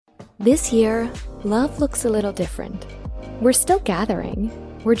This year, love looks a little different. We're still gathering,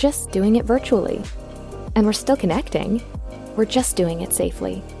 we're just doing it virtually. And we're still connecting, we're just doing it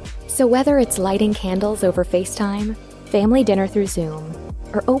safely. So whether it's lighting candles over FaceTime, family dinner through Zoom,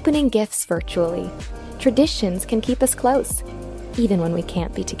 or opening gifts virtually, traditions can keep us close, even when we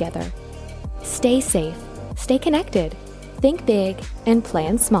can't be together. Stay safe, stay connected, think big, and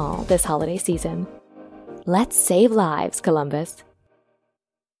plan small this holiday season. Let's save lives, Columbus.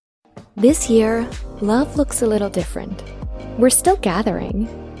 This year, love looks a little different. We're still gathering,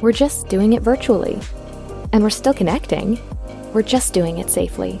 we're just doing it virtually. And we're still connecting, we're just doing it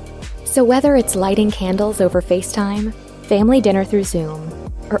safely. So whether it's lighting candles over FaceTime, family dinner through Zoom,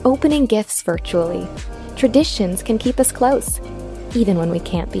 or opening gifts virtually, traditions can keep us close, even when we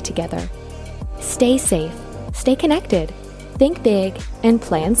can't be together. Stay safe, stay connected, think big, and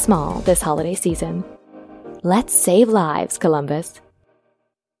plan small this holiday season. Let's save lives, Columbus.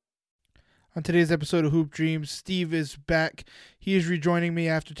 On today's episode of Hoop Dreams, Steve is back. He is rejoining me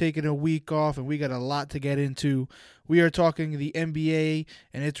after taking a week off, and we got a lot to get into. We are talking the NBA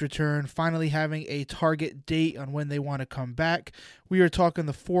and its return, finally having a target date on when they want to come back. We are talking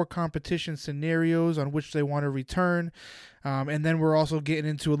the 4 competition scenarios on which they want to return. And then we're also getting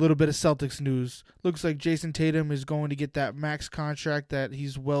into a little bit of Celtics news. Looks like Jason Tatum is going to get that max contract that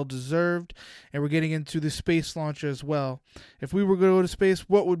he's well deserved. And we're getting into the space launch as well. If we were going to go to space,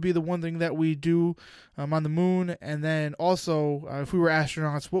 what would be the one thing that we do on the moon? And then also, if we were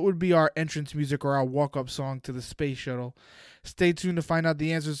astronauts, what would be our entrance music or our walk-up song to the space shuttle? Stay tuned to find out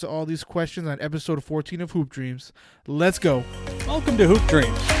the answers to all these questions on episode 14 of Hoop Dreams. Let's go. Welcome to Hoop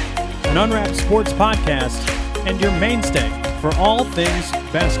Dreams, an unwrapped sports podcast and your mainstay for all things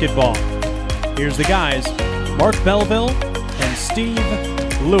basketball. Here's the guys, Marc Belleville and Steve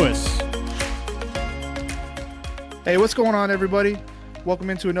Lewis. Hey, what's going on, everybody?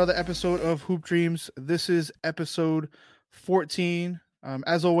 Welcome into another episode of Hoop Dreams. This is episode 14.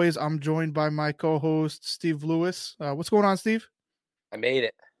 As always, I'm joined by my co-host, Steve Lewis. What's going on, Steve? I made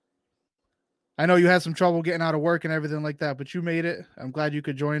it. I know you had some trouble getting out of work and everything like that, but you made it. I'm glad you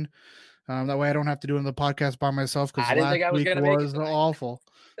could join. That way I don't have to do the podcast by myself because last week was awful.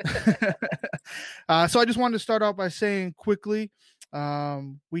 So I just wanted to start out by saying quickly,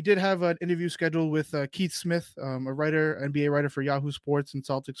 we did have an interview scheduled with Keith Smith, a writer, NBA writer for Yahoo Sports and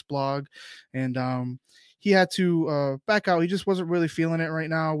Celtics blog. And he had to back out. He just wasn't really feeling it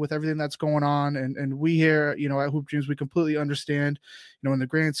right now with everything that's going on. And we here, at Hoop Dreams, we completely understand, in the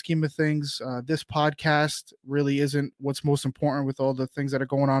grand scheme of things, this podcast really isn't what's most important with all the things that are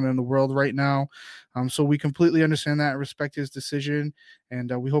going on in the world right now. So we completely understand that and respect his decision.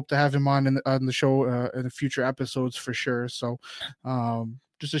 And we hope to have him on the show in the future episodes for sure. So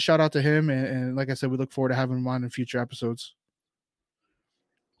just a shout out to him. And like I said, we look forward to having him on in future episodes.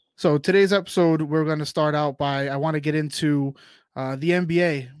 So today's episode, we're going to start out I want to get into the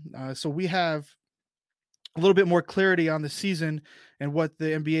NBA. So we have a little bit more clarity on the season and what the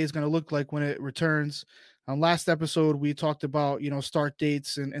NBA is going to look like when it returns. Last episode, we talked about, start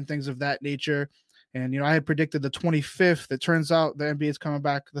dates and things of that nature. And, I had predicted the 25th. It turns out the NBA is coming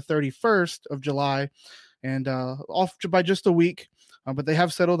back the 31st of July and off by just a week. But they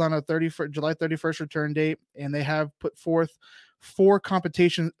have settled on a July 31st return date, and they have put forth 4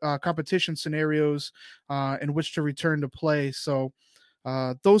 competition scenarios in which to return to play. So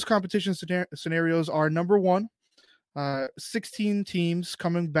those competition scenarios are number 1, 16 teams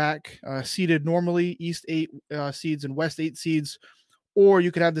coming back, seeded normally, East 8 seeds and West 8 seeds, or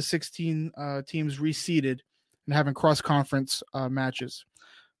you could have the 16 teams reseeded and having cross-conference matches.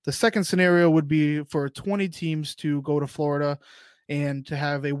 The second scenario would be for 20 teams to go to Florida and to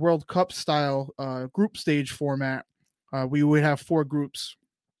have a World Cup style group stage format. We would have 4 groups.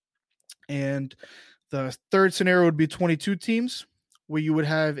 And the third scenario would be 22 teams, where you would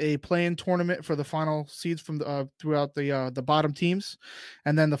have a play-in tournament for the final seeds from throughout the bottom teams.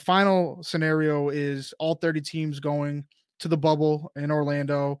 And then the final scenario is all 30 teams going to the bubble in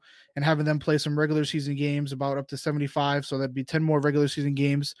Orlando and having them play some regular season games, about up to 75. So that'd be 10 more regular season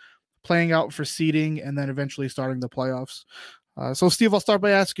games, playing out for seeding, and then eventually starting the playoffs. So, Steve, I'll start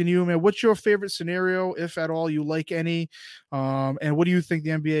by asking you, man, what's your favorite scenario, if at all you like any? And what do you think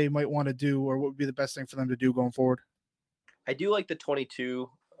the NBA might want to do, or what would be the best thing for them to do going forward? I do like the 22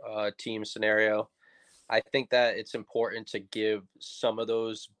 team scenario. I think that it's important to give some of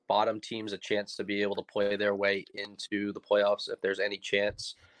those bottom teams a chance to be able to play their way into the playoffs if there's any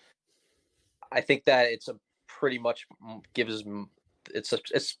chance. I think that it's a pretty much gives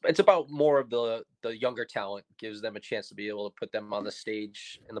it's about more of the younger talent, gives them a chance to be able to put them on the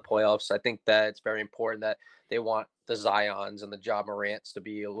stage in the playoffs. I think that it's very important that they want Zions and the Ja Morants to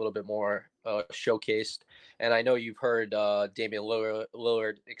be a little bit more showcased. And I know you've heard Damian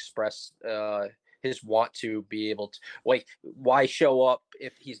Lillard express his want to be able to, like, why show up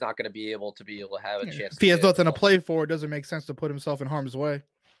if he's not going to be able to have a chance? If he has nothing to play for, it doesn't make sense to put himself in harm's way.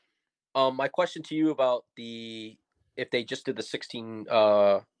 My question to you about if they just did the 16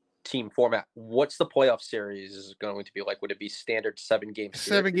 team format, what's the playoff series going to be like? Would it be standard 7-game series?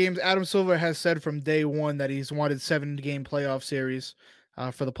 7 games. Adam Silver has said from day one that he's wanted 7-game playoff series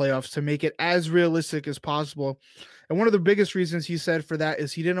for the playoffs to make it as realistic as possible. And one of the biggest reasons he said for that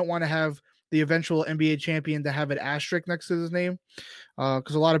is he didn't want to have the eventual NBA champion to have an asterisk next to his name.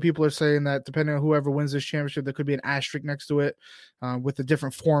 Because a lot of people are saying that depending on whoever wins this championship, there could be an asterisk next to it with a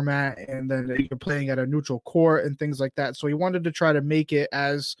different format, and then you're playing at a neutral court and things like that. So he wanted to try to make it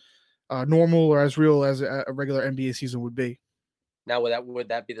as normal or as real as a regular NBA season would be. Now, would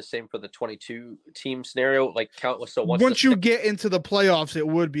that be the same for the 22 team scenario? Like countless. So once you get into the playoffs, it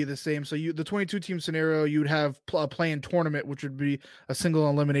would be the same. So the 22 team scenario, you'd have a play-in tournament, which would be a single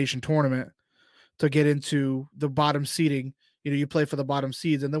elimination tournament to get into the bottom seeding. You play for the bottom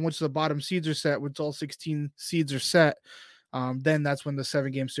seeds, and then once the bottom seeds are set, once all 16 seeds are set, then that's when the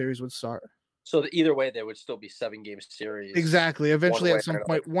 7-game series would start. So either way, there would still be 7-game series. Exactly. Eventually, at some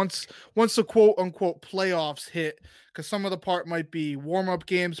point, once the quote unquote playoffs hit, because some of the part might be warm up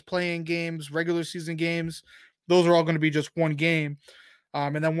games, playing games, regular season games. Those are all going to be just one game.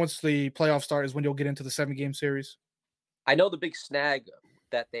 And then once the playoffs start is when you'll get into the 7-game series. I know the big snag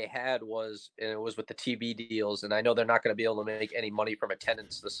that they had was with the TV deals, and I know they're not going to be able to make any money from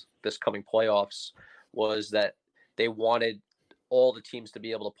attendance this coming playoffs, was that they wanted all the teams to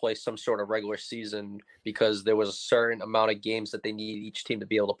be able to play some sort of regular season because there was a certain amount of games that they needed each team to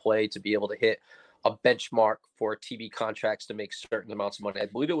be able to play to be able to hit a benchmark for TV contracts to make certain amounts of money. I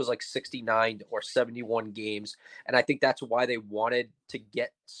believe it was like 69 or 71 games. And I think that's why they wanted to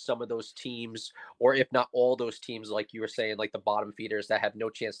get some of those teams, or if not all those teams, like you were saying, like the bottom feeders that have no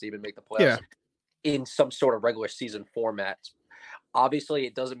chance to even make the playoffs in some sort of regular season format. Obviously,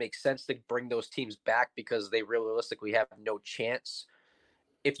 it doesn't make sense to bring those teams back because they realistically have no chance.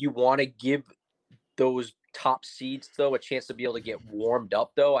 If you want to give those top seeds, though, a chance to be able to get warmed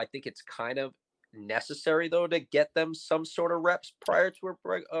up, though, I think it's kind of necessary, though, to get them some sort of reps prior to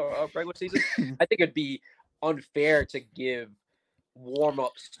a regular season. I think it'd be unfair to give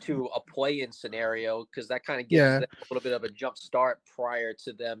warm-ups to a play-in scenario because that kind of gives them a little bit of a jump start prior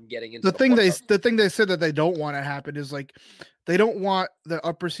to them getting into the thing they said that they don't want to happen is like they don't want the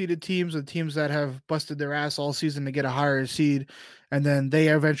upper seeded teams, the teams that have busted their ass all season to get a higher seed, and then they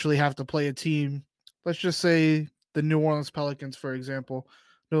eventually have to play a team. Let's just say the New Orleans Pelicans, for example.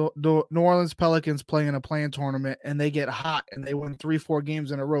 The New Orleans Pelicans playing in a play-in tournament and they get hot and they win 3-4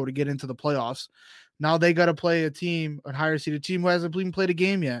 games in a row to get into the playoffs. Now they got to play a higher seeded team who hasn't even played a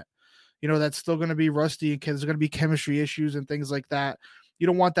game yet. That's still going to be rusty because there's going to be chemistry issues and things like that. You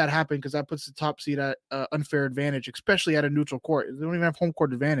don't want that to happen because that puts the top seed at unfair advantage, especially at a neutral court. They don't even have home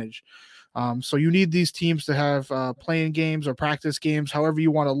court advantage. So you need these teams to have playing games or practice games, however you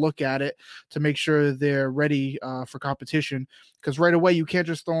want to look at it, to make sure they're ready for competition. Because right away, you can't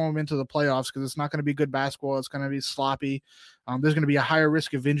just throw them into the playoffs because it's not going to be good basketball. It's going to be sloppy. There's going to be a higher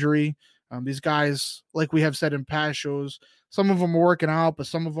risk of injury. These guys, like we have said in past shows, some of them are working out, but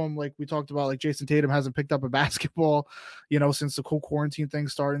some of them, like we talked about, like Jason Tatum hasn't picked up a basketball, since the whole quarantine thing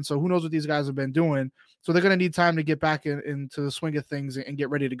started. So who knows what these guys have been doing. So they're going to need time to get back into the swing of things and get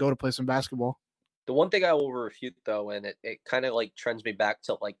ready to go to play some basketball. The one thing I will refute, though, and it kind of like trends me back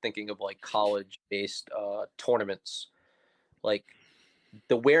to like thinking of like college-based tournaments, like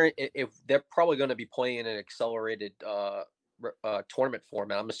if they're probably going to be playing in an accelerated tournament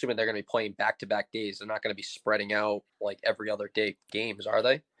format. I'm assuming they're going to be playing back-to-back days. They're not going to be spreading out like every other day games, are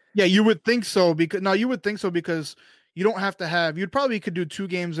they? Yeah, you would think so because you don't have to have. You'd probably could do 2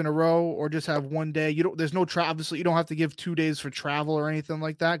 games in a row or just have one day. There's no travel. Obviously, you don't have to give 2 days for travel or anything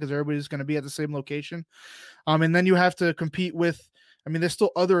like that because everybody's going to be at the same location. And then you have to compete with. There's still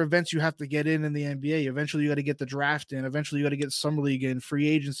other events you have to get in the NBA. Eventually, you got to get the draft in. Eventually, you got to get summer league in, free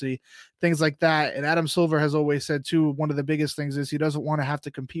agency, things like that. And Adam Silver has always said, too, one of the biggest things is he doesn't want to have to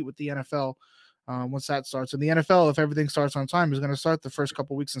compete with the NFL once that starts. And the NFL, if everything starts on time, is going to start the first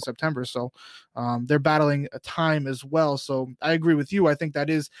couple weeks in September. So they're battling a time as well. So I agree with you. I think that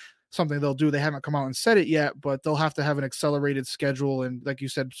is something they'll do. They haven't come out and said it yet, but they'll have to have an accelerated schedule. And like you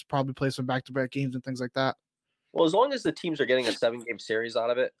said, probably play some back-to-back games and things like that. Well, as long as the teams are getting a 7-game series out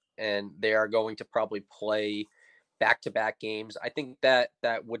of it and they are going to probably play back-to-back games, I think that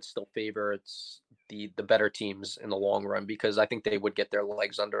would still favor the better teams in the long run, because I think they would get their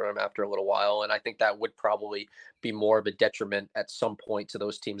legs under them after a little while. And I think that would probably be more of a detriment at some point to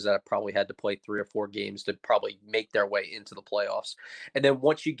those teams that have probably had to play 3 or 4 games to probably make their way into the playoffs. And then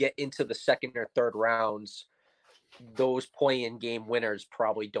once you get into the second or third rounds, those play-in game winners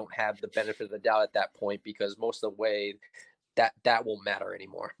probably don't have the benefit of the doubt at that point, because most of the way that won't matter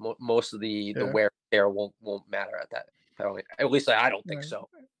anymore. Most of the wear and tear won't matter at that point. At least I don't think so.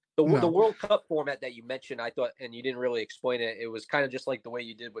 The World Cup format that you mentioned, I thought, and you didn't really explain it, it was kind of just like the way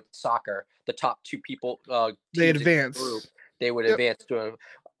you did with soccer. The top 2 people, they advance. They would advance to them.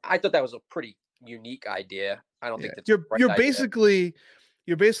 I thought that was a pretty unique idea. I don't think that's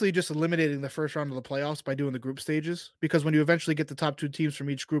you're basically just eliminating the first round of the playoffs by doing the group stages, because when you eventually get the top 2 teams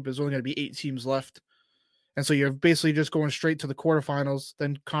from each group, there's only going to be 8 teams left. And so you're basically just going straight to the quarterfinals,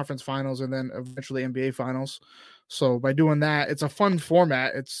 then conference finals, and then eventually NBA finals. So by doing that, it's a fun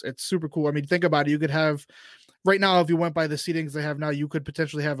format. It's super cool. I mean, think about it. You could have right now, if you went by the seedings they have now, you could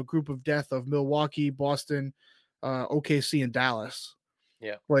potentially have a group of death of Milwaukee, Boston, OKC, and Dallas.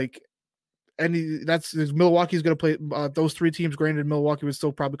 Yeah. Like, Milwaukee's going to play those 3 teams. Granted, Milwaukee would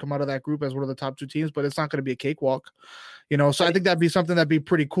still probably come out of that group as one of the top 2 teams, but it's not going to be a cakewalk, So I think that'd be something that'd be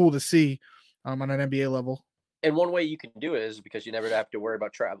pretty cool to see on an NBA level. And one way you can do it is because you never have to worry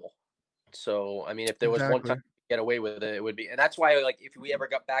about travel. So, I mean, if there was one time to get away with it, it would be, and that's why, like, if we ever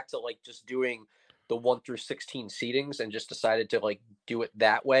got back to like just doing the 1 through 16 seedings and just decided to like do it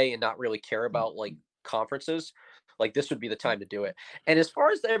that way and not really care about like conferences, like this would be the time to do it. And as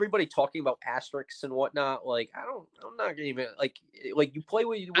far as everybody talking about asterisks and whatnot, like I'm not even like you play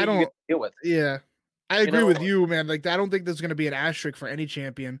what you deal with. Yeah, I agree with you, man. Like, I don't think there's going to be an asterisk for any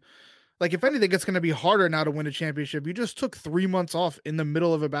champion. Like, if anything, it's going to be harder now to win a championship. You just took 3 months off in the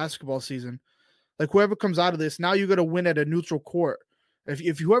middle of a basketball season. Like, whoever comes out of this, now you got to win at a neutral court.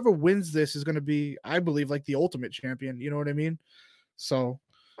 If whoever wins this is going to be, I believe, like the ultimate champion. You know what I mean? So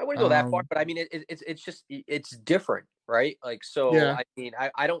I wouldn't go that far, but I mean, it's just it's different, right? Like, so yeah. I mean,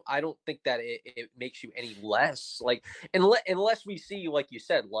 I don't think that it makes you any less, like, unless we see, like you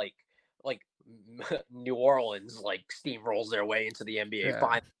said, like New Orleans like steamrolls their way into the NBA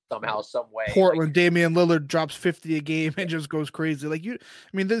finals somehow, some way. Portland, like, Damian Lillard drops 50 a game and just goes crazy. Like,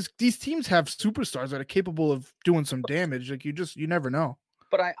 these teams have superstars that are capable of doing some damage. Like, you never know.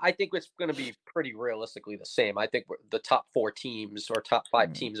 But I think it's going to be pretty realistically the same. I think the top 4 teams or top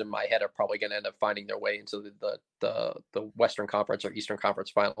 5 teams in my head are probably going to end up finding their way into the Western Conference or Eastern Conference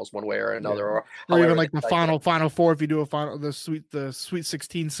Finals one way or another, or even like the Final 4 if you do the Sweet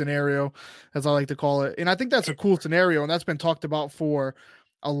 16 scenario, as I like to call it. And I think that's a cool scenario, and that's been talked about for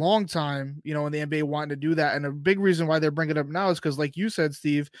a long time, in the NBA wanting to do that. And a big reason why they're bringing it up now is because, like you said,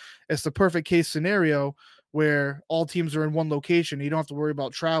 Steve, it's the perfect case scenario where all teams are in one location. You don't have to worry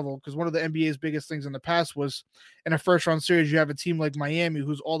about travel, because one of the NBA's biggest things in the past was in a first round series, you have a team like Miami,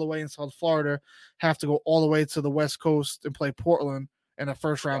 who's all the way in South Florida, have to go all the way to the West Coast and play Portland in a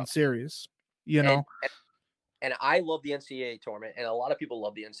first round series, And I love the NCAA tournament, and a lot of people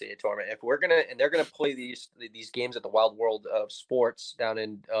love the NCAA tournament. If they're gonna play these games at the Wild World of Sports down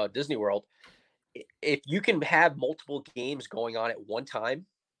in Disney World, if you can have multiple games going on at one time,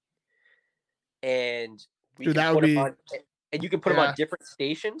 and you can put them on different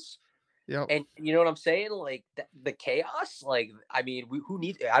stations. Yeah. And you know what I'm saying? Like the chaos, like, I mean,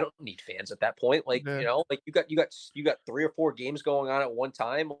 I don't need fans at that point. Like, like you got 3 or 4 games going on at one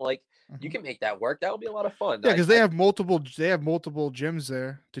time. Like, you can make that work. That would be a lot of fun. Yeah. Cause they have multiple gyms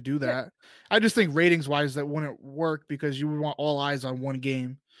there to do that. Yeah. I just think ratings wise, that wouldn't work, because you would want all eyes on one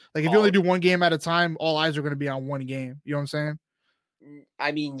game. Like, if you only do one game at a time, all eyes are going to be on one game. You know what I'm saying?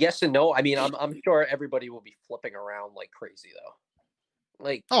 I mean, yes and no. I mean, I'm sure everybody will be flipping around like crazy though.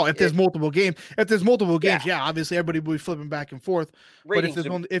 Like, if there's multiple games, obviously everybody will be flipping back and forth. But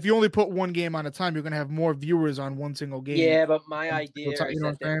if you only put one game on a time, you're going to have more viewers on one single game. Yeah, but my idea is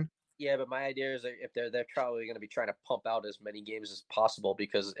if they're probably going to be trying to pump out as many games as possible,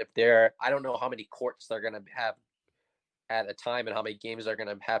 because I don't know how many courts they're going to have at a time and how many games they're going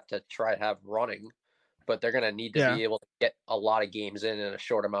to have to try to have running. But they're going to need to be able to get a lot of games in a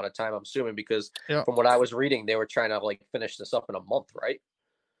short amount of time, I'm assuming, because from what I was reading, they were trying to like finish this up in a month, right?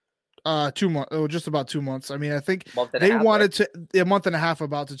 2 months. Oh, just about 2 months. I mean, I think they wanted a month and a half,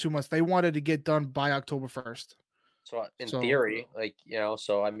 about to 2 months. They wanted to get done by October 1st. So in theory, like,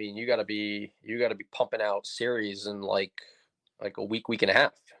 so I mean, you got to be pumping out series in like a week and a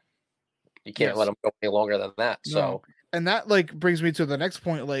half. You can't let them go any longer than that. No. So, and that like brings me to the next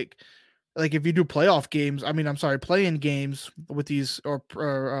point, like if you do play-in games with these or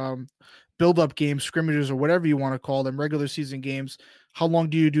build-up games, scrimmages, or whatever you want to call them, regular season games, how long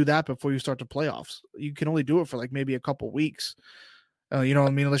do you do that before you start the playoffs? You can only do it for like maybe a couple weeks. You know what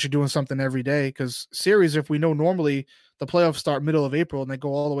I mean? Unless you're doing something every day. Because series, if we know normally the playoffs start middle of April and they go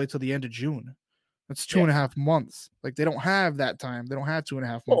all the way to the end of June. That's 2.5 months. Like they don't have that time. They don't have 2.5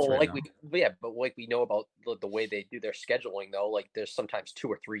 months. But like we know about the way they do their scheduling, though. Like there's sometimes 2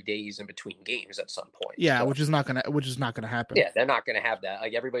 or 3 days in between games at some point. Yeah, so, which is not gonna happen. Yeah, they're not gonna have that.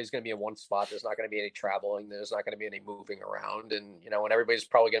 Like everybody's gonna be in one spot. There's not gonna be any traveling. There's not gonna be any moving around, and and everybody's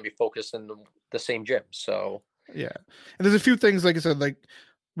probably gonna be focused in the same gym. So yeah, and there's a few things, like I said, like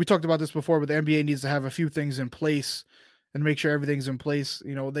we talked about this before, but the NBA needs to have a few things in place and make sure everything's in place.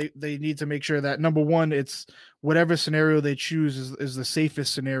 They need to make sure that, number one, it's whatever scenario they choose is the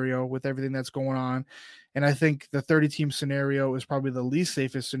safest scenario with everything that's going on. And I think the 30-team scenario is probably the least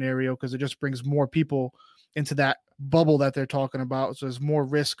safest scenario because it just brings more people into that bubble that they're talking about. So there's more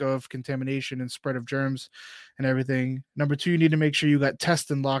risk of contamination and spread of germs and everything. Number two, you need to make sure you got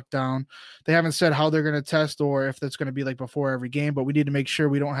testing locked down. They haven't said how they're going to test or if that's going to be like before every game, but we need to make sure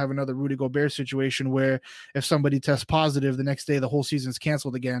we don't have another Rudy Gobert situation where if somebody tests positive the next day, the whole season's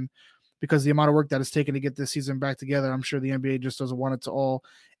canceled again, because the amount of work that it's taken to get this season back together, I'm sure the NBA just doesn't want it to all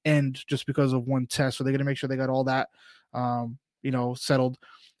end just because of one test. So they're going to make sure they got all that, settled.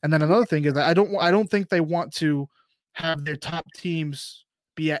 And then another thing is that I don't think they want to have their top teams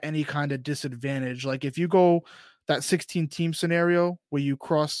be at any kind of disadvantage. Like if you go that 16-team scenario where you have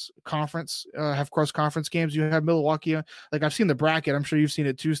cross conference games, you have Milwaukee. Like I've seen the bracket. I'm sure you've seen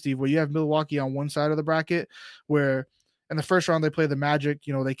it too, Steve, where you have Milwaukee on one side of the bracket where in the first round they play the Magic,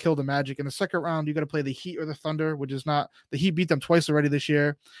 they kill the Magic. In the second round, you got to play the Heat or the Thunder, which is not – the Heat beat them twice already this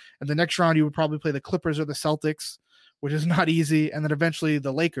year. And the next round you would probably play the Clippers or the Celtics, which is not easy. And then eventually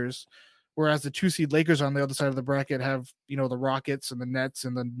the Lakers, whereas the 2-seed Lakers on the other side of the bracket have, the Rockets and the Nets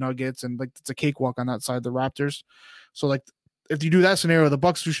and the Nuggets, and like it's a cakewalk on that side, the Raptors. So like if you do that scenario, the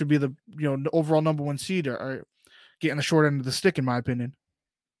Bucks, who should be the overall number 1 seed, are getting the short end of the stick, in my opinion.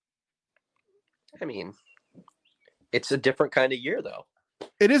 I mean, it's a different kind of year, though.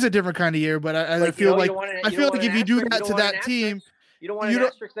 It is a different kind of year, but I feel like if you do that to that team, you don't want an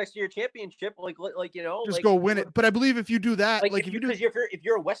asterisk next to your championship, just go win it. But I believe if you do that, if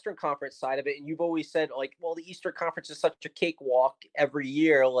you're a Western Conference side of it, and you've always said the Eastern Conference is such a cakewalk every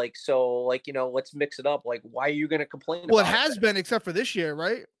year, let's mix it up. Like, why are you going to complain? Well, it has been, except for this year,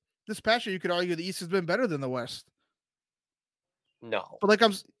 right? This past year, you could argue the East has been better than the West. No, but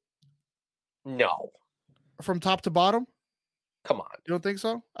no, from top to bottom. Come on. You don't think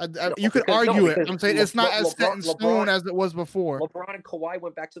so? You could argue it. I'm saying it's not as set in stone as it was before. LeBron and Kawhi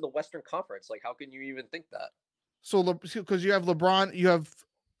went back to the Western Conference. Like, how can you even think that? So, because you have LeBron, you have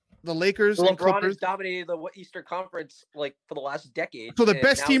the Lakers. So and LeBron Clippers. has dominated the Eastern Conference for the last decade. So the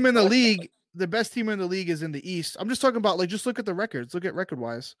best team in the league, is in the East. I'm just talking about just look at the records. Look at record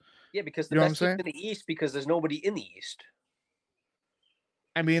wise. Yeah, because the best team in the East, because there's nobody in the East.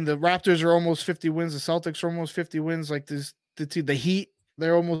 I mean, the Raptors are almost 50 wins. The Celtics are almost 50 wins. Like this. The Heat,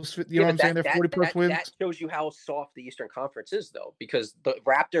 they're almost, know what I'm saying? They're 40+ wins. That shows you how soft the Eastern Conference is, though, because the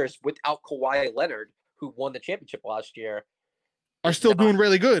Raptors, without Kawhi Leonard, who won the championship last year, are still doing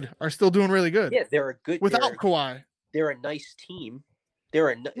really good. Yeah, they're a good. Without Kawhi, they're a nice team.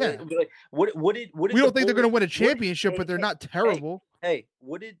 What did we don't think they're going to win a championship, but they're not terrible. Hey,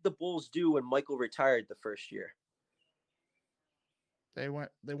 what did the Bulls do when Michael retired the first year? They won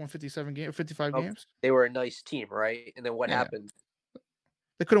 55 games. They were a nice team, right? And then what happened?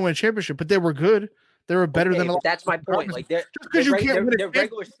 They couldn't win a championship, but they were good. They were better than. That's my point. Like just because you can't win a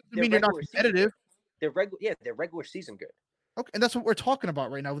championship doesn't mean you're not competitive. They're regular season good. Okay, and that's what we're talking about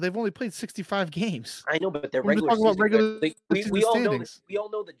right now. They've only played 65 games. I know, but they're regular season good. We all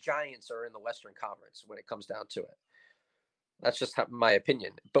know the Giants are in the Western Conference when it comes down to it. That's just my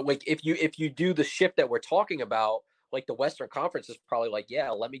opinion. But if you do the shift that we're talking about. The Western Conference is probably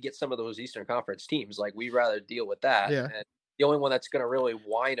let me get some of those Eastern Conference teams. We'd rather deal with that. Yeah. And the only one that's going to really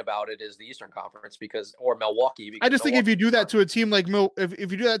whine about it is the Eastern Conference or Milwaukee. I just think if you do that to a team like if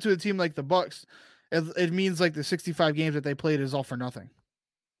you do that to a team like the Bucks, it means the 65 games that they played is all for nothing.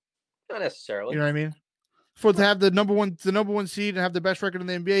 Not necessarily. You know what I mean? To have the number one seed and have the best record in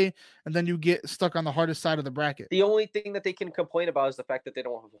the NBA, and then you get stuck on the hardest side of the bracket. The only thing that they can complain about is the fact that they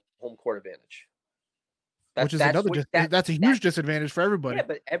don't have home court advantage. That's a huge disadvantage for everybody.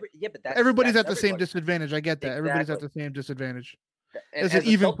 Everybody's at the same disadvantage. I get that. Exactly. Everybody's at the same disadvantage. It's an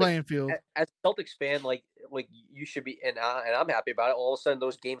even playing field. As a Celtics fan, you should be, and I'm happy about it. All of a sudden,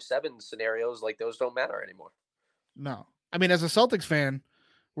 those Game 7 scenarios, those don't matter anymore. No, I mean, as a Celtics fan,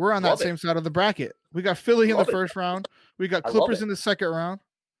 we're on that same side of the bracket. We got Philly in the first round. We got Clippers in the second round.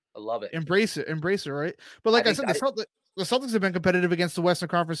 I love it. Embrace it, right? But I said, the Celtics have been competitive against the Western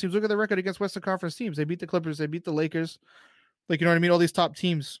Conference teams. Look at the record against Western Conference teams. They beat the Clippers. They beat the Lakers. Like, you know what I mean? All these top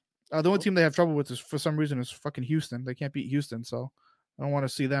teams. The only team they have trouble with is, for some reason, is fucking Houston. They can't beat Houston, so I don't want to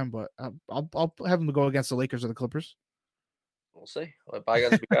see them. But I'll have them go against the Lakers or the Clippers. We'll see.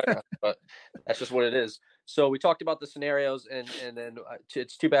 Bygones be bygones, but that's just what it is. So we talked about the scenarios, and then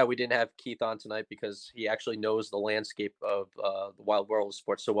it's too bad we didn't have Keith on tonight because he actually knows the landscape of the wild world of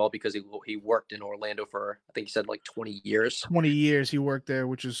sports so well because he worked in Orlando for, I think he said, like 20 years. 20 years he worked there,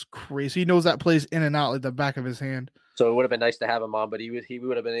 which is crazy. He knows that place in and out like the back of his hand. So it would have been nice to have him on, but he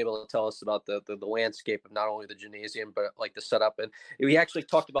would have been able to tell us about the landscape of not only the gymnasium, but like the setup. And we actually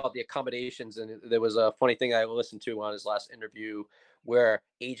talked about the accommodations. And there was a funny thing I listened to on his last interview where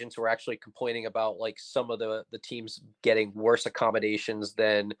agents were actually complaining about like some of the teams getting worse accommodations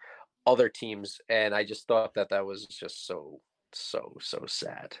than other teams. And I just thought that was just so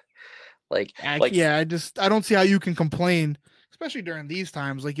sad. I don't see how you can complain, especially during these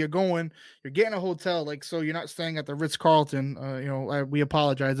times. Like, you're getting a hotel, like, so you're not staying at the Ritz-Carlton. We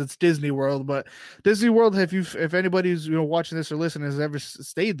apologize. It's Disney World, but Disney World, if anybody's, watching this or listening has ever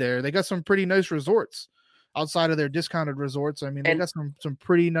stayed there, they got some pretty nice resorts outside of their discounted resorts. I mean, they got some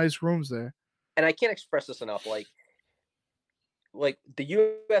pretty nice rooms there. And I can't express this enough. Like the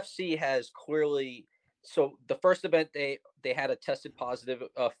UFC has clearly. So the first event, they had a tested positive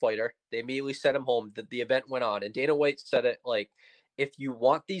fighter. They immediately sent him home. The event went on. And Dana White said it like, if you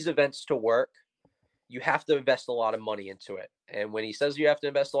want these events to work, you have to invest a lot of money into it. And when he says you have to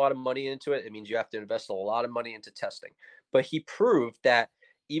invest a lot of money into it, it means you have to invest a lot of money into testing. But he proved that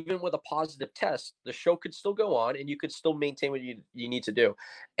even with a positive test, the show could still go on and you could still maintain what you need to do.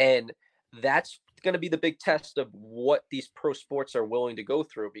 And that's going to be the big test of what these pro sports are willing to go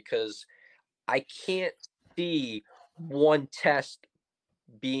through, because I can't see one test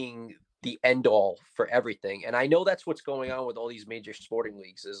being the end all for everything. And I know that's what's going on with all these major sporting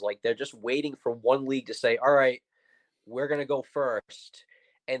leagues, is like they're just waiting for one league to say, all right, we're going to go first,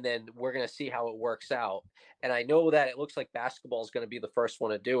 and then we're going to see how it works out. And I know that it looks like basketball is going to be the first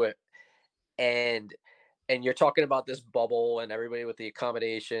one to do it. And you're talking about this bubble and everybody with the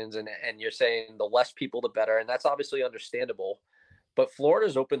accommodations, and you're saying the less people, the better. And that's obviously understandable. But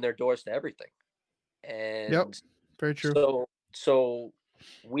Florida's opened their doors to everything. And yep, very true. So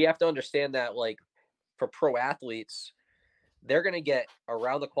we have to understand that, like, for pro athletes, they're going to get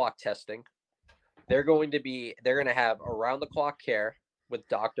around the clock testing. They're going to have around the clock care with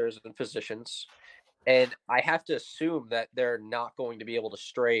doctors and physicians. And I have to assume that they're not going to be able to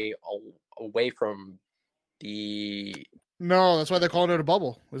stray away from the. No, that's why they're calling it a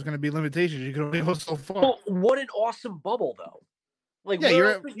bubble. There's going to be limitations. You can only go so far. Well, what an awesome bubble, though. Like,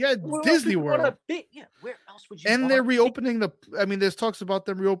 yeah, Disney World. Where else would you? And they're reopening there's talks about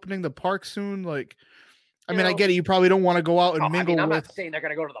them reopening the park soon. Like, I mean, I get it. You probably don't want to go out and mingle I'm with. not saying they're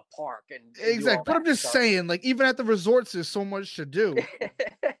going to go to the park and exactly, but I'm just saying, like, even at the resorts, there's so much to do.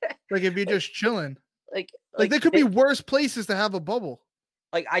 Like, if you're just chilling, like there could be worse places to have a bubble.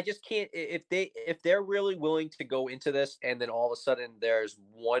 Like, I just can't, if they're really willing to go into this and then all of a sudden there's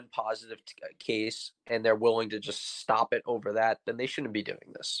one positive case and they're willing to just stop it over that, then they shouldn't be doing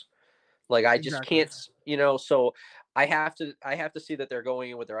this. Like, I just can't, so I have to see that they're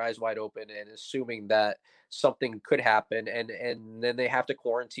going in with their eyes wide open and assuming that something could happen, and then they have to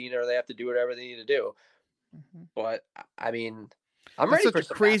quarantine or they have to do whatever they need to do. Mm-hmm. But I mean, I'm ready for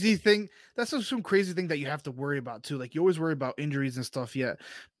some crazy thing. That's some crazy thing that you have to worry about too. Like, you always worry about injuries and stuff. Yeah.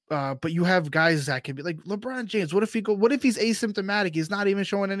 But you have guys that can be like LeBron James. What if he's asymptomatic? He's not even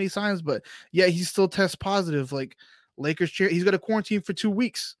showing any signs, but yeah, he still tests positive. Like, Lakers chair, he's got to quarantine for 2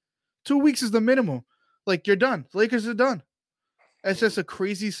 weeks. 2 weeks is the minimum. Like, you're done. Lakers are done. It's just a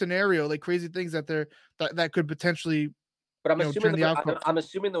crazy scenario, like crazy things that could potentially. But I'm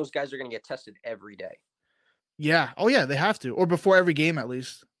assuming those guys are going to get tested every day. Yeah. Oh yeah, they have to, or before every game at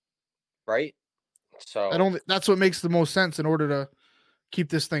least. Right. So that's what makes the most sense in order to keep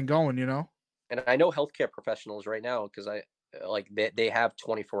this thing going, And I know healthcare professionals right now, because they have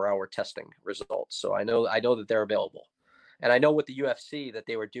 24-hour testing results. So I know that they're available. And I know with the UFC that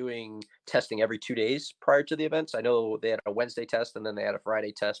they were doing testing every 2 days prior to the events. I know they had a Wednesday test and then they had a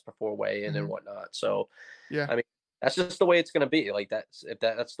Friday test before weigh-in and whatnot. So yeah, I mean, that's just the way it's going to be. Like,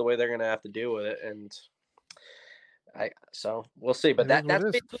 that's the way they're going to have to deal with it. And so we'll see. But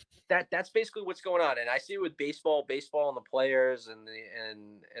that's basically what's going on. And I see it with baseball and the players and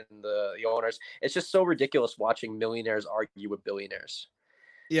the owners. It's just so ridiculous watching millionaires argue with billionaires.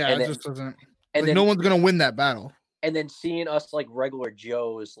 Yeah, it just doesn't. And no one's going to win that battle. And then seeing us like regular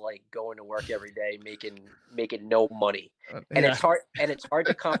Joes, like going to work every day, making no money. And it's hard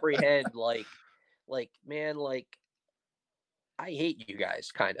to comprehend, like, man, like, I hate you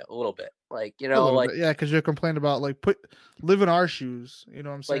guys kind of a little bit. Like, A little bit, yeah, because you're complaining about like live in our shoes. You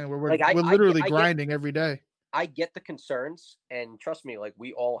know what I'm saying? We're literally grinding every day. I get the concerns, and trust me, like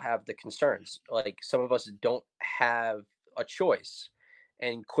we all have the concerns. Like some of us don't have a choice,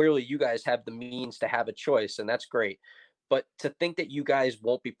 and clearly you guys have the means to have a choice, and that's great. But to think that you guys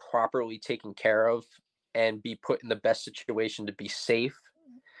won't be properly taken care of and be put in the best situation to be safe,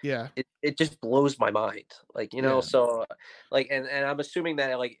 yeah, it just blows my mind. Like, you know, yeah. so like, and I'm assuming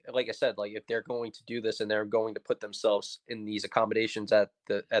that like I said, like if they're going to do this and they're going to put themselves in these accommodations at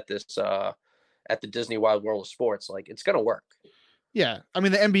the Disney Wild World of Sports, like it's going to work. Yeah. I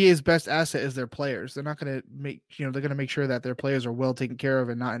mean, the NBA's best asset is their players. They're not going to they're going to make sure that their players are well taken care of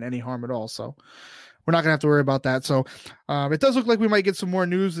and not in any harm at all. So we're not going to have to worry about that. So it does look like we might get some more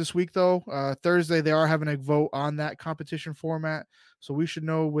news this week, though. Thursday, they are having a vote on that competition format. So we should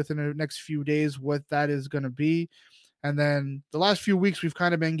know within the next few days what that is going to be. And then the last few weeks, we've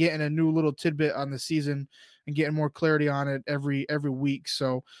kind of been getting a new little tidbit on the season and getting more clarity on it every week.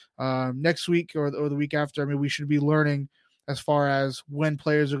 So next week or the week after, I mean, we should be learning as far as when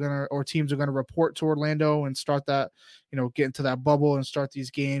players are going to or teams are going to report to Orlando and start that, get into that bubble and start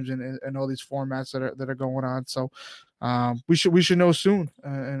these games and all these formats that are going on. So we should know soon.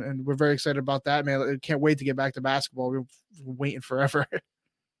 And we're very excited about that, man. I can't wait to get back to basketball. We're waiting forever.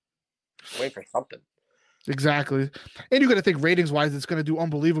 Wait for something. Exactly. And you got to think ratings wise, it's going to do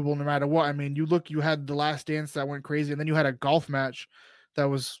unbelievable no matter what. I mean, you had the Last Dance that went crazy, and then you had a golf match that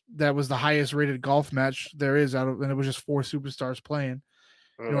was the highest rated golf match there is and it was just 4 superstars playing.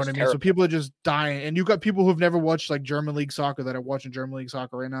 You know what I mean? Terrible. So people are just dying, and you got people who've never watched like German League soccer that are watching German League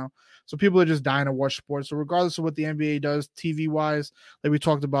soccer right now. So people are just dying to watch sports. So regardless of what the NBA does TV wise, like we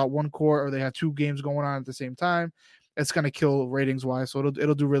talked about, one court or they have 2 games going on at the same time, it's going to kill ratings wise. So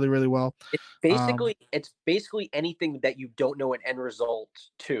it'll do really, really well. It's basically anything that you don't know an end result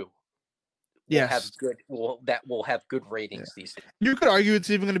to. Will have good ratings these days. You could argue it's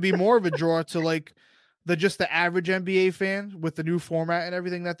even going to be more of a draw to like the average NBA fan with the new format and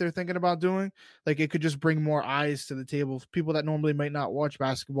everything that they're thinking about doing. Like it could just bring more eyes to the table. People that normally might not watch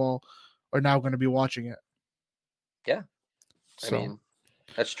basketball are now going to be watching it. Yeah. So. I mean,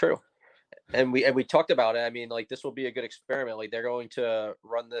 that's true. And we talked about it. I mean, like this will be a good experiment. Like they're going to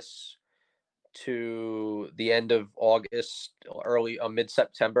run this to the end of August, early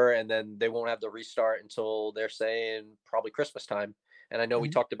mid-September, and then they won't have the restart until they're saying probably Christmas time. And I know we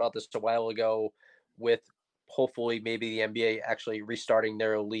talked about this a while ago with hopefully maybe the NBA actually restarting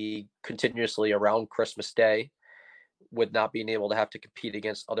their league continuously around Christmas Day, with not being able to have to compete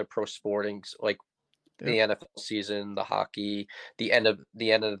against other pro sportings like the NFL season, the hockey, the end of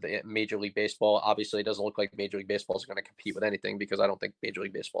the Major League Baseball. Obviously, it doesn't look like Major League Baseball is going to compete with anything because I don't think Major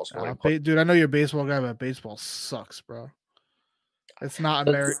League Baseball is going to. Dude, I know you're a baseball guy, but baseball sucks, bro. It's not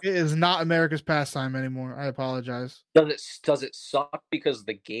America. It is not America's pastime anymore. I apologize. Does it suck because of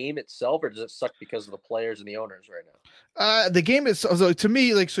the game itself, or does it suck because of the players and the owners right now? The game is so to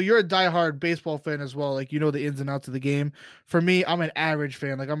me, like, so you're a diehard baseball fan as well. Like, you know the ins and outs of the game. For me, I'm an average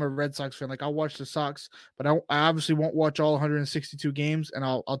fan. Like, I'm a Red Sox fan. Like, I'll watch the Sox, but I obviously won't watch all 162 games, and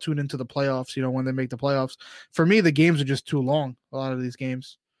I'll tune into the playoffs. When they make the playoffs. For me, the games are just too long. A lot of these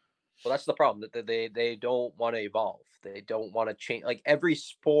games. Well, that's the problem. That they don't want to evolve. They don't want to change. Like every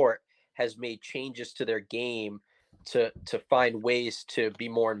sport has made changes to their game to find ways to be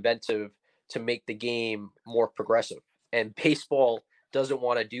more inventive, to make the game more progressive. And baseball doesn't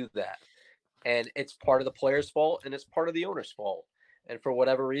want to do that. And it's part of the player's fault, and it's part of the owner's fault. And for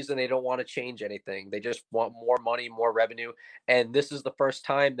whatever reason, they don't want to change anything. They just want more money, more revenue. And this is the first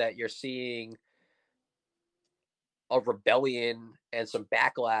time that you're seeing a rebellion and some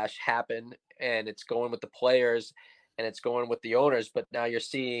backlash happen, and it's going with the players and it's going with the owners. But now you're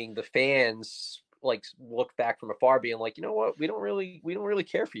seeing the fans like look back from afar being like, you know what, we don't really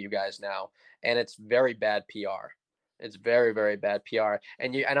care for you guys now. And it's very bad PR. It's very, very bad PR.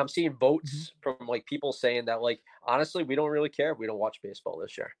 And I'm seeing votes from like people saying that, like, honestly, we don't really care if we don't watch baseball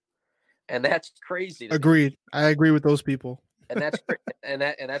this year. And that's crazy. Agreed. I agree with those people. And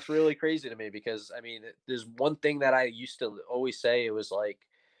that's really crazy to me, because I mean, there's one thing that I used to always say. It was like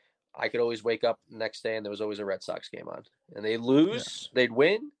I could always wake up the next day and there was always a Red Sox game on, and they lose, they'd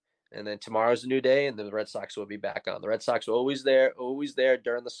win, and then tomorrow's a new day and the Red Sox will be back on. The Red Sox were always there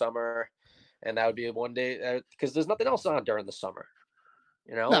during the summer, and that would be one day because there's nothing else on during the summer.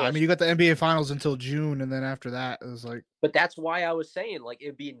 No, I mean, you got the NBA finals until June, and then after that it was like. But that's why I was saying, like,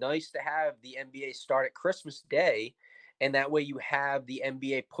 it'd be nice to have the NBA start at Christmas Day. And that way you have the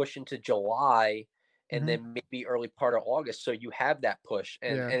NBA push into July and then maybe early part of August. So you have that push.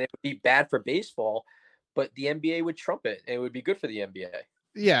 And it would be bad for baseball. but the NBA would trump it. And it would be good for the NBA.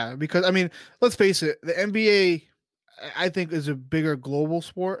 Yeah, because I mean, let's face it, the NBA I think is a bigger global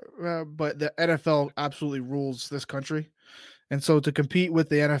sport, but the NFL absolutely rules this country. And so to compete with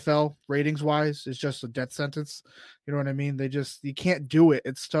the NFL ratings wise is just a death sentence. You know what I mean? You can't do it.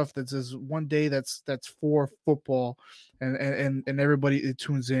 It's tough. That's just one day that's for football and everybody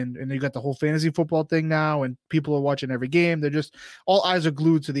tunes in. And you got the whole fantasy football thing now, and people are watching every game. They're just all eyes are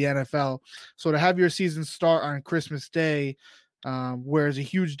glued to the NFL. So to have your season start on Christmas Day, where it's a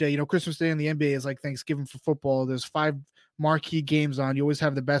huge day, Christmas Day in the NBA is like Thanksgiving for football. There's 5 marquee games on. You always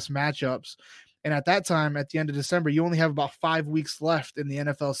have the best matchups. And at that time, at the end of December, you only have about 5 weeks left in the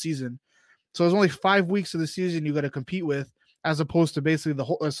NFL season. So there's only 5 weeks of the season you got to compete with, as opposed to basically the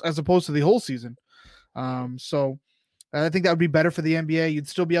whole season. So I think that would be better for the NBA. You'd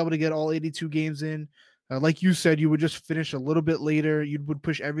still be able to get all 82 games in. Like you said, you would just finish a little bit later. You would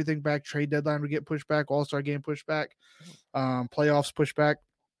push everything back. Trade deadline would get pushed back. All-Star game pushed back. Playoffs pushed back.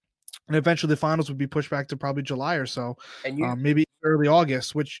 And eventually the finals would be pushed back to probably July or so, and maybe early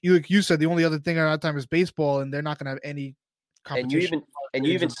August, which you said the only other thing at that time is baseball, and they're not going to have any competition. And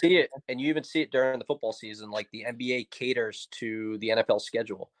you even see it during the football season. Like the NBA caters to the NFL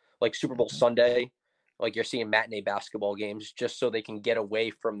schedule, like Super Bowl Sunday, like you're seeing matinee basketball games just so they can get away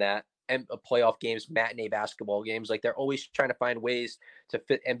from that. And playoff games, matinee basketball games, like they're always trying to find ways to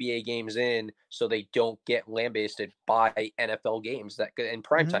fit NBA games in so they don't get lambasted by NFL games that in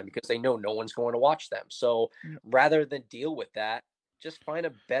primetime because they know no one's going to watch them. So rather than deal with that, just find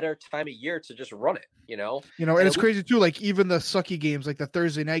a better time of year to just run it, and it's crazy too. Like even the sucky games, like the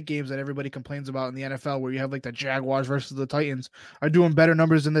Thursday night games that everybody complains about in the NFL, where you have like the Jaguars versus the Titans, are doing better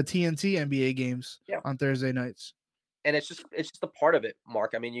numbers than the TNT NBA games on Thursday nights. And it's just the part of it,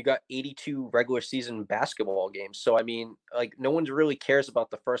 Mark. I mean, you got 82 regular season basketball games. So, I mean, like no one really cares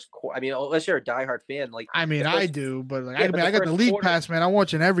about the first quarter. I mean, unless you're a diehard fan. I do, but I got the league pass, man. I'm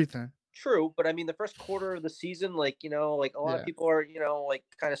watching everything. True. But I mean, the first quarter of the season, like a lot of people are,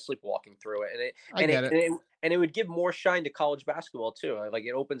 kind of sleepwalking through it. And it would give more shine to college basketball too. Like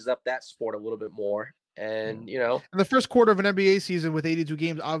it opens up that sport a little bit more. And and the first quarter of an NBA season with 82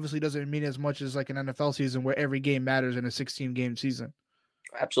 games obviously doesn't mean as much as like an NFL season where every game matters in a 16-game season.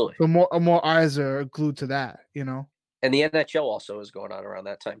 Absolutely. So more eyes are glued to that, And the NHL also is going on around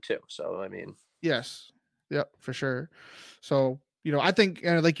that time too. So I mean, yes, yep, for sure. So I think,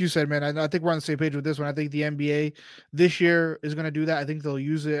 and like you said, man, I think we're on the same page with this one. I think the NBA this year is going to do that. I think they'll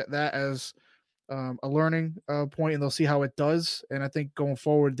use that as a learning point, and they'll see how it does. And I think going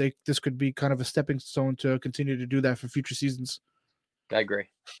forward, this could be kind of a stepping stone to continue to do that for future seasons. I agree.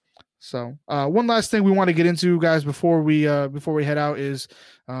 So one last thing we want to get into, guys, before we head out is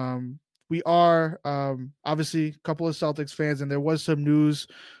we are obviously a couple of Celtics fans, and there was some news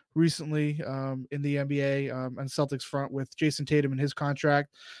recently in the NBA and Celtics front with Jason Tatum and his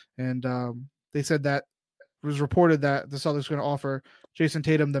contract, and they said that it was reported that the Celtics are going to offer Jason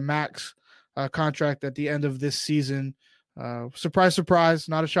Tatum the max contract at the end of this season. Surprise, surprise,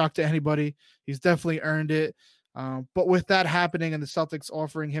 not a shock to anybody. He's definitely earned it. But with that happening and the Celtics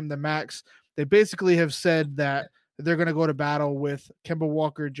offering him the max, they basically have said that they're going to go to battle with Kemba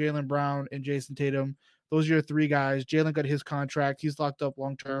Walker, Jaylen Brown, and Jason Tatum. Those are your 3 guys. Jaylen got his contract. He's locked up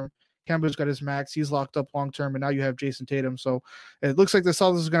long-term. Kemba's got his max. He's locked up long-term. And now you have Jason Tatum. So it looks like the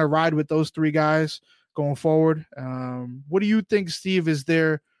Celtics is going to ride with those 3 guys going forward. What do you think, Steve, is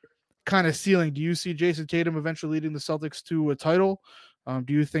their kind of ceiling? Do you see Jason Tatum eventually leading the Celtics to a title?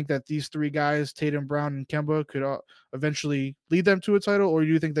 Do you think that these 3 guys, Tatum, Brown, and Kemba, could eventually lead them to a title, or do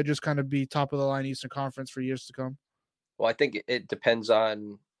you think they just kind of be top of the line Eastern Conference for years to come? Well, I think it depends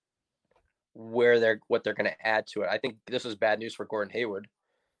on what they're going to add to it. I think this is bad news for Gordon Hayward.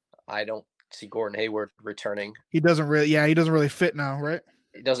 I don't see Gordon Hayward returning. He doesn't really fit now, right?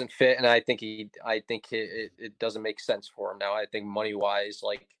 It doesn't fit, and I think it doesn't make sense for him now. I think money wise,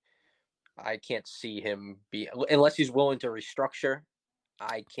 like I can't see him be unless he's willing to restructure.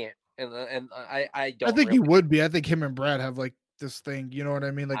 I can't, and I don't. I think he would be. I think him and Brad have like this thing. You know what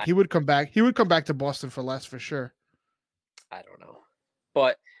I mean? Like he would come back. He would come back to Boston for less for sure. I don't know,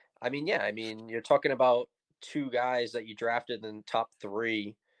 but I mean, yeah. I mean, you're talking about 2 guys that you drafted in the top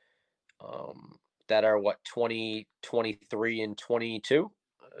 3, that are what 20, 23, and 22,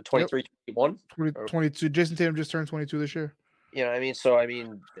 23, 21, 22. Jason Tatum just turned 22 this year. You know what I mean? So I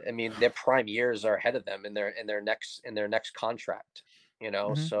mean, their prime years are ahead of them in their next contract.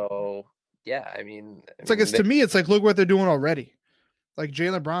 So yeah, I mean, to me, it's like look what they're doing already. Like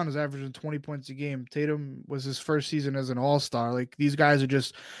Jaylen Brown is averaging 20 points a game. Tatum was his first season as an all-star. Like these guys are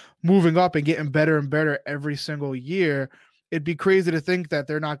just moving up and getting better and better every single year. it'd be crazy to think that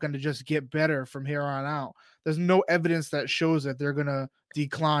they're not going to just get better from here on out. There's no evidence that shows that they're going to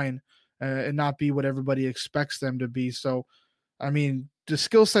decline and not be what everybody expects them to be. So, I mean, the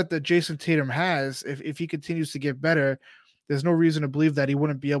skill set that Jason Tatum has, if he continues to get better, there's no reason to believe that he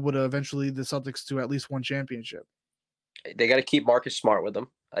wouldn't be able to eventually lead the Celtics to at least one championship. They got to keep Marcus Smart with them.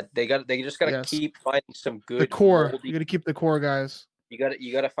 They just got to keep finding some good core. You got to keep the core guys. You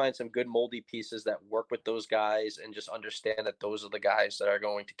got to find some good moldy pieces that work with those guys and just understand that those are the guys that are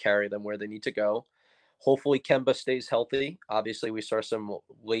going to carry them where they need to go. Hopefully Kemba stays healthy. Obviously we saw some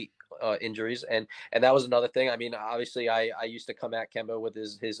late injuries and that was another thing. I mean, obviously I used to come at Kemba with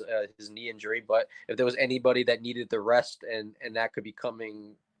his knee injury, but if there was anybody that needed the rest and that could be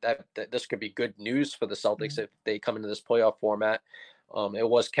coming, that this could be good news for the Celtics if they come into this playoff format. It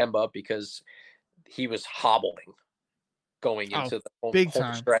was Kemba because he was hobbling going into the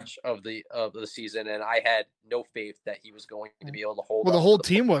home stretch of the season, and I had no faith that he was going to be able to hold. Well, the whole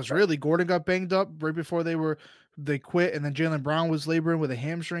team was really. Gordon got banged up right before they quit, and then Jaylen Brown was laboring with a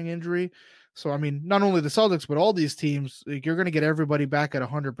hamstring injury. So I mean, not only the Celtics, but all these teams, like, you're going to get everybody back at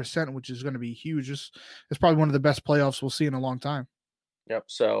 100%, which is going to be huge. It's probably one of the best playoffs we'll see in a long time. Yep.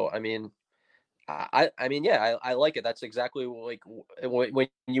 So I mean, I like it. That's exactly like when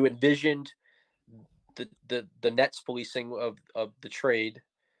you envisioned the Nets policing of the trade.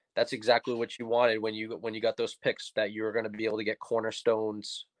 That's exactly what you wanted when you got those picks, that you were going to be able to get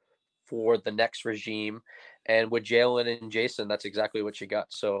cornerstones for the next regime. And with Jalen and Jason, that's exactly what you got.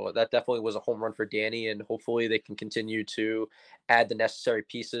 So that definitely was a home run for Danny, and hopefully they can continue to add the necessary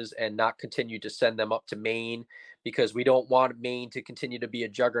pieces and not continue to send them up to Maine, because we don't want Maine to continue to be a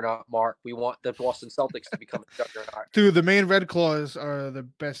juggernaut, Mark. We want the Boston Celtics to become a juggernaut. Dude, the Maine Red Claws are the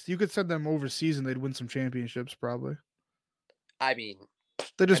best. You could send them overseas and they'd win some championships probably. I mean,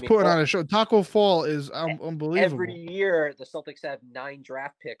 they're just putting on a show. Taco Fall is unbelievable. Every year, the Celtics have 9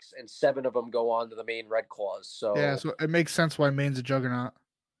 draft picks, and 7 of them go on to the Maine Red Claws. So yeah, so it makes sense why Maine's a juggernaut.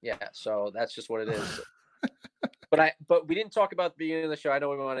 Yeah, so that's just what it is. But we didn't talk about the beginning of the show. I know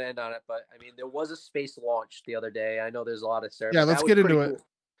we want to end on it, but I mean, there was a space launch the other day. I know there's a lot of ceremony. Yeah, let's get into it. Cool.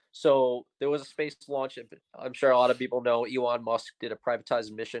 So there was a space launch. I'm sure a lot of people know Elon Musk did a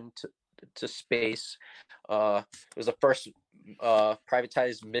privatized mission to space. It was the first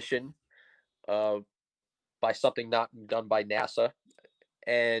privatized mission by something not done by NASA.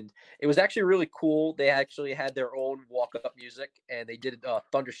 And it was actually really cool. They actually had their own walk-up music, and they did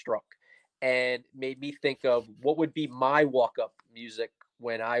Thunderstruck, and made me think of what would be my walk-up music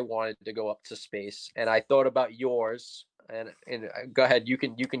when I wanted to go up to space. And I thought about yours. And go ahead, you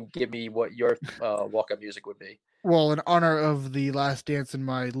can give me what your walk-up music would be. Well, in honor of The Last Dance and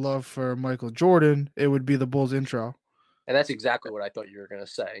my love for Michael Jordan, it would be the Bulls intro. And that's exactly what I thought you were going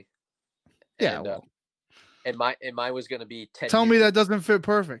to say. Yeah. And mine was going to be Ted. Tell Nugent. Me that doesn't fit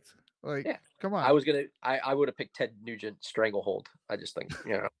perfect. Like, yeah. Come on. I would have picked Ted Nugent Stranglehold. I just think,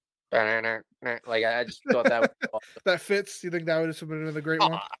 like I just thought that would awesome. That fits. You think that would have been another great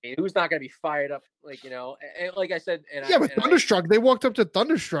one? I mean, who's not going to be fired up? Like, and like I said, but Thunderstruck. They walked up to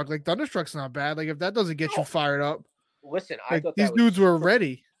Thunderstruck. Like, Thunderstruck's not bad. Like, if that doesn't get you fired up, listen, I thought these dudes were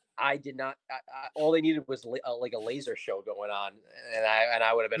ready. I did not. All they needed was like a laser show going on, and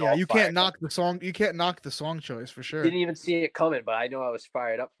I would have been. Yeah, all you can't knock the song. You can't knock the song choice for sure. Didn't even see it coming, but I know I was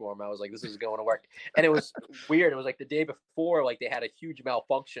fired up for him. I was like, "This is going to work," and it was weird. It was like the day before, like they had a huge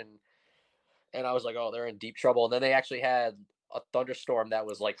malfunction, and I was like, "Oh, they're in deep trouble." And then they actually had a thunderstorm that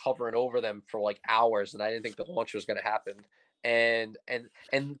was like hovering over them for like hours, and I didn't think the launch was going to happen. And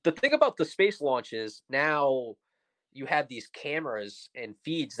the thing about the space launch is now you have these cameras and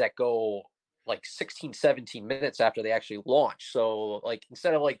feeds that go like 16, 17 minutes after they actually launch. So like,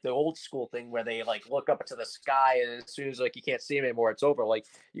 instead of like the old school thing where they like look up into the sky and as soon as like you can't see them anymore, it's over. Like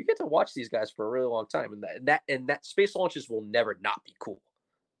you get to watch these guys for a really long time. And that space launches will never not be cool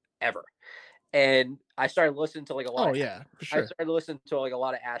ever. And I started listening to like a lot. Oh yeah, for sure. I started listening to like a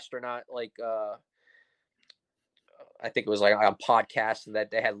lot of astronaut, like, I think it was like on podcasts, and that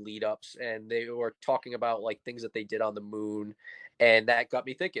they had lead ups and they were talking about like things that they did on the moon. And that got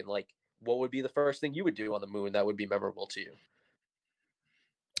me thinking, like, what would be the first thing you would do on the moon that would be memorable to you?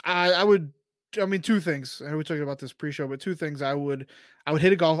 I mean, 2 things. I know we talked about this pre-show, but 2 things. I would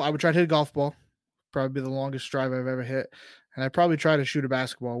hit a golf. I would try to hit a golf ball. Probably be the longest drive I've ever hit. And I'd probably try to shoot a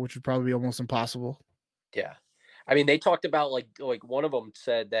basketball, which would probably be almost impossible. Yeah. I mean, they talked about like one of them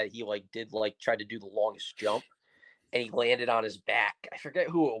said that he like did like try to do the longest jump. And he landed on his back. I forget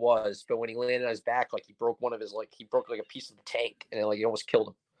who it was, but when he landed on his back, like he broke like a piece of the tank, and like he almost killed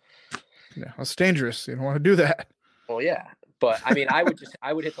him. Yeah, that's dangerous. You don't want to do that. Well, yeah, but I mean, I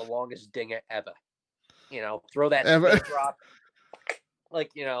would hit the longest ding ever. throw that spin drop.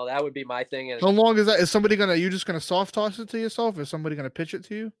 Like, that would be my thing. And how long is that? Is somebody you just gonna soft toss it to yourself? Is somebody gonna pitch it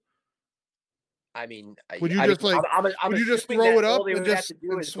to you? I mean, would you just would you just throw it up and just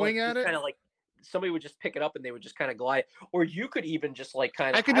swing at it? Kind of like somebody would just pick it up and they would just kind of glide, or you could even just like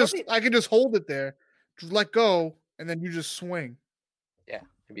kind of. I could just hold it there, just let go, and then you just swing. Yeah,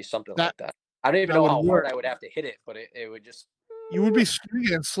 it'd be something like that. I don't even know how hard I would have to hit it, but it would just. You would be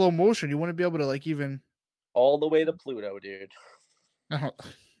swinging in slow motion. You wouldn't be able to like even. All the way to Pluto, dude. I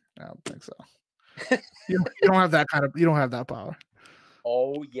don't think so. You don't have that you don't have that power.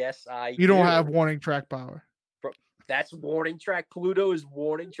 Oh yes, I. You don't have warning track power. Bro, that's warning track. Pluto is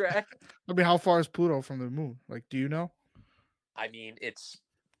warning track. I mean, how far is Pluto from the moon? Like, do you know? I mean, it's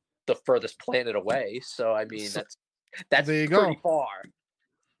the furthest planet away. So I mean, that's there you pretty go. far.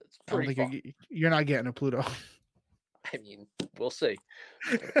 That's pretty far. You're not getting a Pluto. I mean, we'll see.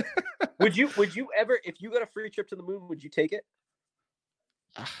 Would you ever, if you got a free trip to the moon, would you take it?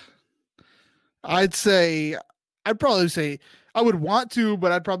 I'd probably say I would want to,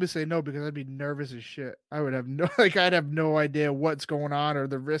 but I'd probably say no because I'd be nervous as shit. I'd have no idea what's going on or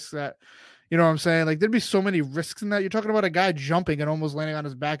the risks that, you know what I'm saying? Like there'd be so many risks in that. You're talking about a guy jumping and almost landing on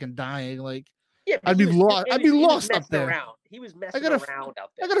his back and dying. Like yeah, I'd be lost up there. He was messing around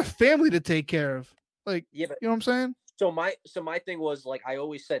out there. I got a family to take care of. Like, yeah, you know what I'm saying? So my thing was like I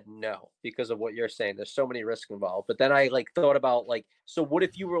always said no because of what you're saying. There's so many risks involved. But then I like thought about like, so what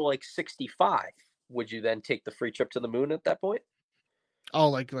if you were like 65? Would you then take the free trip to the moon at that point? Oh,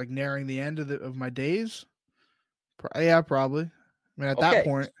 like nearing the end of my days? Yeah, probably. I mean, at that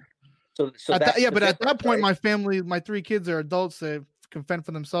point. So but at that point, my family, my 3 kids are adults. They can fend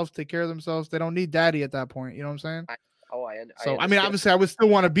for themselves, take care of themselves. They don't need daddy at that point. You know what I'm saying? I mean, obviously, I would still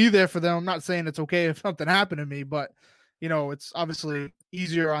want to be there for them. I'm not saying it's okay if something happened to me, but it's obviously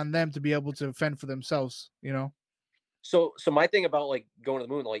easier on them to be able to fend for themselves. So my thing about like going to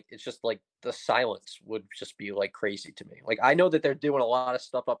the moon, like it's just like the silence would just be like crazy to me. Like I know that they're doing a lot of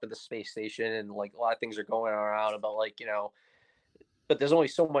stuff up in the space station, and like a lot of things are going around about like but there's only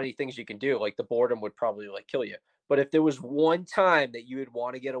so many things you can do. Like the boredom would probably like kill you. But if there was one time that you would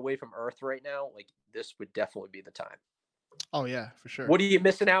want to get away from Earth right now, like this would definitely be the time. Oh yeah, for sure. What are you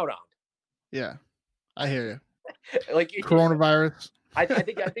missing out on? Yeah, I hear you. Like coronavirus. I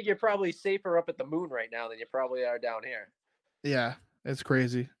think you're probably safer up at the moon right now than you probably are down here. Yeah, it's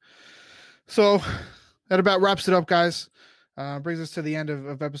crazy. So that about wraps it up, guys. Brings us to the end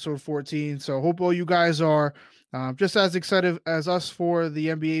of episode 14. So hope all you guys are just as excited as us for the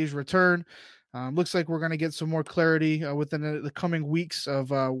NBA's return. Looks like we're going to get some more clarity within the coming weeks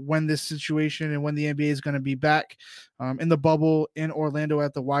of when this situation and when the NBA is going to be back in the bubble in Orlando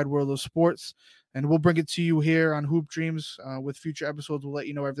at the Wide World of Sports. And we'll bring it to you here on Hoop Dreams with future episodes. We'll let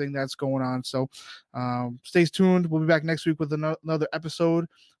you know everything that's going on. So stay tuned. We'll be back next week with another episode.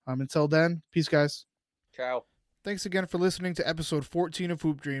 Until then, peace, guys. Ciao. Thanks again for listening to episode 14 of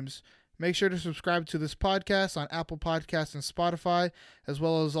Hoop Dreams. Make sure to subscribe to this podcast on Apple Podcasts and Spotify, as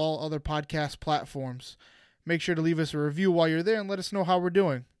well as all other podcast platforms. Make sure to leave us a review while you're there and let us know how we're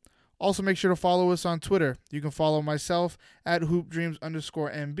doing. Also, make sure to follow us on Twitter. You can follow myself at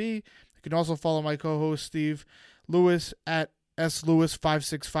hoopdreams_MB. You can also follow my co-host Steve Lewis at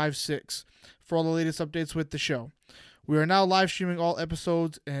slewis5656 for all the latest updates with the show. We are now live streaming all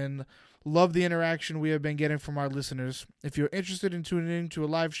episodes and love the interaction we have been getting from our listeners. If you're interested in tuning in to a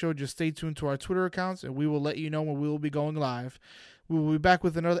live show, just stay tuned to our Twitter accounts and we will let you know when we will be going live. We will be back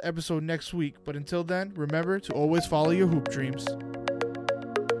with another episode next week, but until then, remember to always follow your hoop dreams.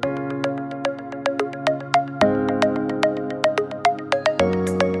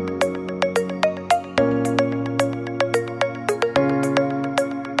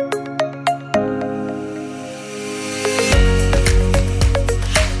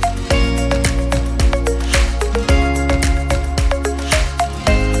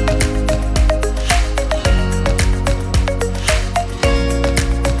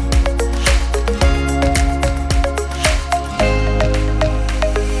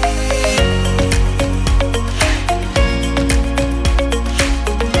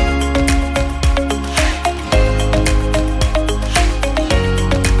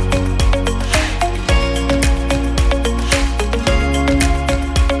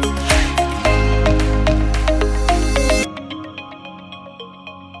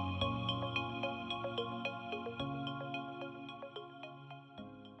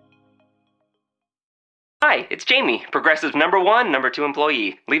 Hi, it's Jamie, Progressive's #1, #2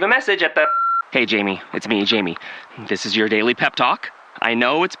 employee. Leave a message at the... Hey, Jamie, it's me, Jamie. This is your daily pep talk. I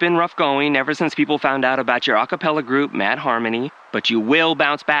know it's been rough going ever since people found out about your a cappella group, Mad Harmony, but you will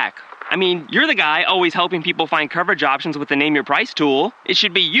bounce back. I mean, you're the guy always helping people find coverage options with the Name Your Price tool. It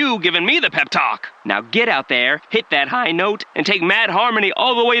should be you giving me the pep talk. Now get out there, hit that high note, and take Mad Harmony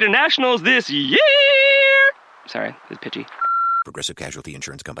all the way to nationals this year! Sorry, it's pitchy. Progressive Casualty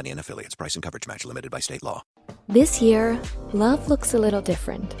Insurance Company and Affiliates. Price and coverage match limited by state law. This year, love looks a little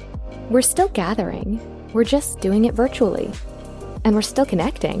different. We're still gathering. We're just doing it virtually. And we're still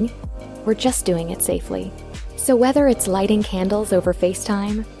connecting. We're just doing it safely. So whether it's lighting candles over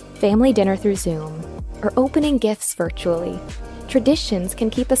FaceTime, family dinner through Zoom, or opening gifts virtually, traditions can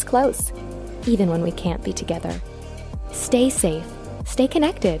keep us close, even when we can't be together. Stay safe, stay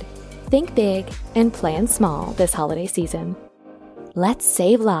connected, think big, and plan small this holiday season. Let's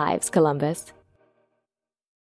save lives, Columbus.